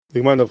The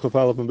Gemara of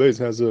Chafal and Beis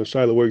has a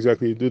shaila where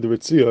exactly you do the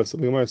ritzia. So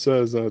the Gemara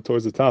says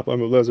towards the top, I'm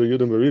Lezer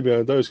Yudin Baribi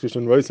and Darish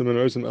Kishan Reisim and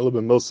Reisim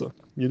Elabim Milsa.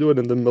 You do it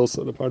in the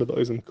Milsa, the part of the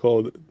Eisen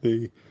called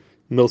the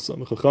Milsa.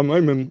 The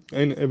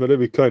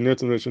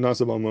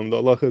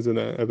Allah is in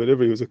Eved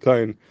Ivri who's a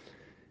kain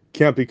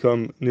can't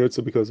become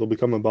nirtza because he'll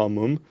become a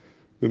balmum.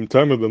 And if you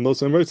do the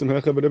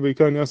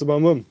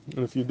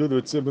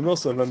ritzia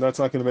b'milsa, then that's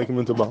not going to make him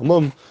into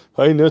balmum.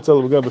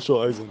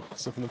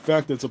 So from the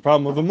fact that it's a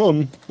problem of a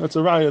mum, that's a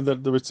raya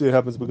that the ritzia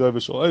happens b'gai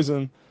v'shol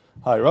eisen,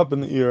 higher up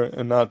in the ear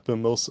and not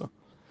b'milsa.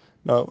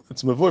 Now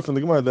it's mavur from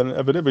the Gemara that an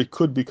Eved Ivri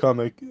could become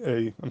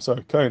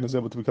kain is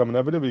able to become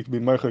an Eved Ivri. He could be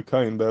marcher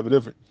kain by Eved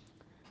Ivri.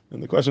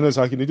 And the question is,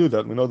 how can you do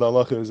that? We know the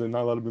halacha is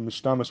not allowed to be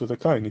mishtamash with a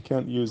kain. You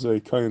can't use a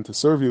kain to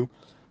serve you.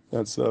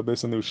 That's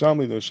based on the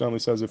Ushamli. The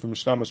Ushamli says if you're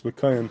mishtamash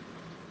b'kain,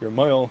 you're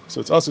mile,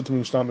 so it's asur to be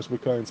mishtamash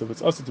b'kain. So if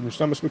it's asur to be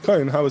mishtamash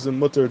b'kain, how is it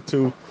mutter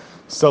to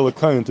sell a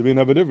kain to be an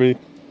Eved Ivri?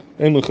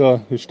 Ein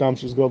lecha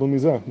hishtamash is gadol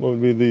mizah. What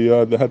would be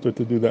the heter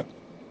to do that?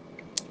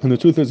 And the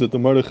truth is that the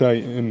Mordechai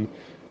in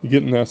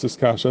Gittin asks this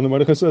kasha, and the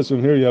Mordechai says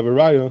from here you have a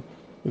raya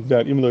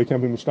that even though he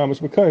can't be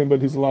mishtamash b'kain,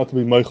 but he's allowed to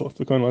be meichel. If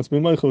the kain wants to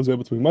be meichel, he's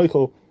able to be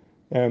meichel.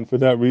 And for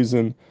that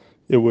reason,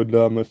 it would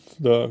if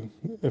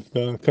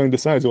the kain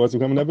decides he wants to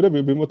become an Eved Ivri,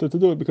 it'd be mutter to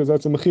do it because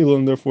that's a mechila,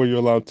 and therefore you're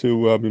allowed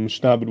to be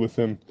mishtabed with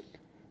him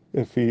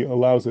if he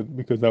allows it,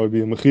 because that would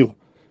be a mechila.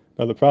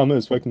 Now the problem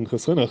is, that's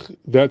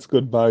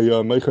good by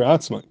meicher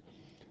atzmai,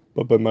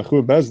 but by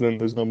mechur bezdin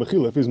there's no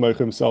mechila. If he's meicher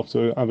himself,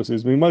 so obviously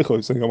he's being meichel.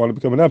 He's saying I want to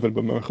become an Eved,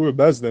 but mechur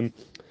bezdin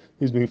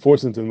he's being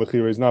forced into the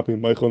mechira. He's not being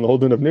meichel, and the whole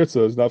din of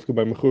nirtza is dafka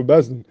by mechur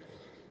bezdin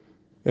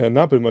and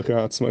not by meicher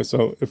atzmai.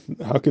 So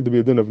how could there be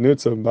a din of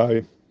nirtza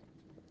by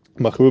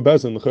machur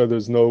bezdin?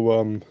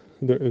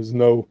 There is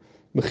no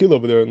mechila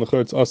over there, and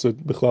it's asur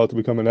bichlal to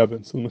become an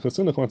Eved. So the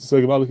Chassidus wants to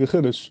say about the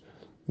Kiddush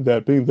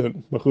that being that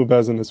machur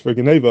bezdin is for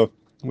geneva,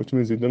 which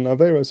means he didn't have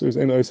avera, so he's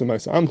ein oisem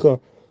ma'aseh amcha.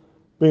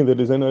 Being that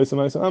he's ein oisem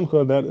ma'aseh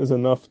amcha, that is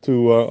enough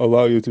to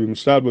allow you to be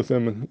mishtad with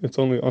him. And it's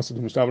only asur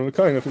to be mishtad with a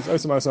kain if he's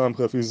oisem ma'aseh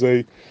amcha, if he's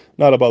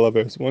not a baal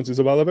averis. Once he's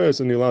a baal averis,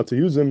 then you're allowed to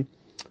use him.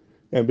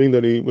 And being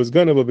that he was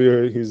ganav over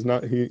here, he is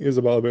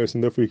a baal averis,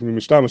 and therefore you can be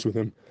mishtamish with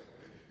him.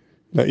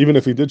 Now, even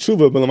if he did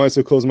tshuva, but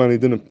l'maaseh kol zman he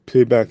didn't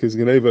pay back his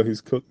geneva, he's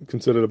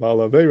considered a baal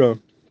avera.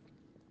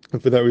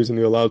 And for that reason,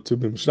 you're allowed to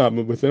be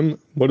mishnab with him.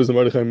 What does the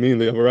Mordechai mean?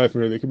 They have a right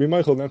from here. They could be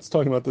Michael. That's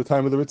talking about the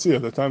time of the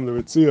ritzia. The time of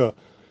the ritzia,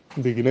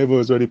 the geneva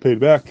was already paid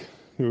back.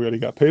 He already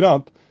got paid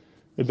up.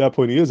 At that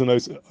point, he is an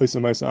oisem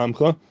ma'aseh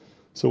amcha.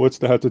 So what's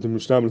the heter to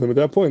mishnab with him at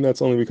that point?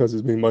 That's only because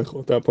he's being Michael.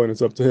 At that point,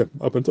 it's up to him.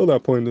 Up until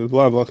that point, the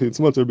lav lachi it's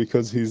mutter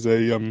because he's a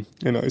oisem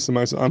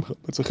ma'aseh amcha.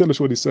 It's a chiddush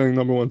what he's saying.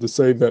 Number one, to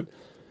say that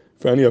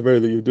for any aver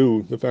that you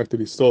do, the fact that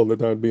he stole, that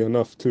would be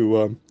enough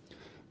to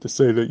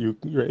say that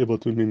you're able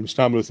to be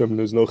mishtabel with him, and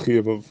there's no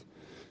chiyuv of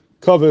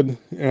covered,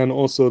 and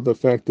also the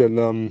fact that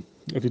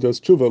if he does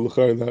tshuva,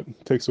 l'chayr, that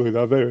takes away the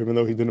aver, even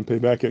though he didn't pay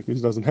back it, because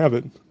he doesn't have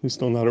it, he's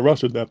still not a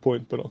rush at that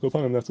point. But that's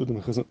what the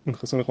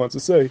Chassidus wants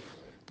to say,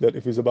 that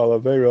if he's a baal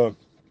avera,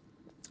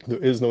 there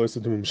is no issue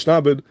to be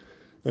mishtabed,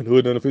 and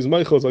who then if he's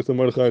meichel, like the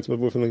Mordechai, it's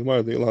mavur from the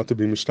Gemara, they're allowed to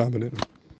be mishtabed in.